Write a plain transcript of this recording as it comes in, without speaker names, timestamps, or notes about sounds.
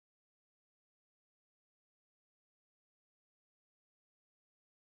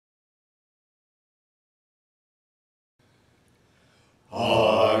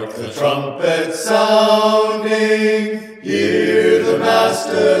Hark the trumpet sounding, hear the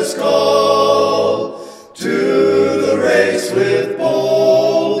Master's call, to the race with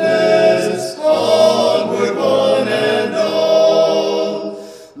boldness, onward one and all.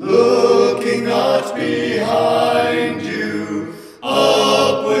 Looking not behind you,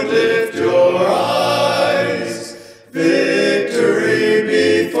 upward lift your eyes, victory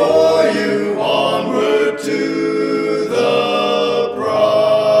before you, onward to the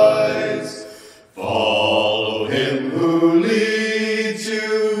prize. Follow him who leads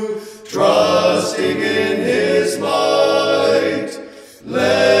you, trusting in his might.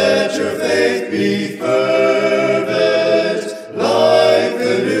 Let your faith be fervent, like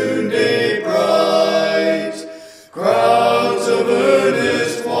the noonday bright. Crowds of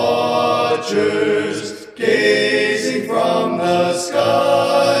earnest watchers, gazing from the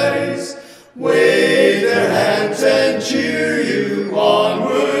skies, wave their hands and cheer you,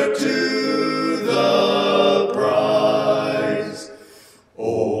 onward to the prize.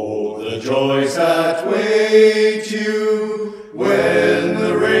 Oh, the joys that wait you when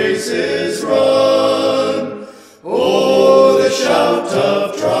the race is run. Oh, the shout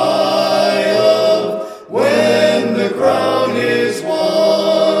of triumph when the crown is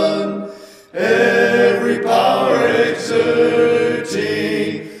won. Every power exerted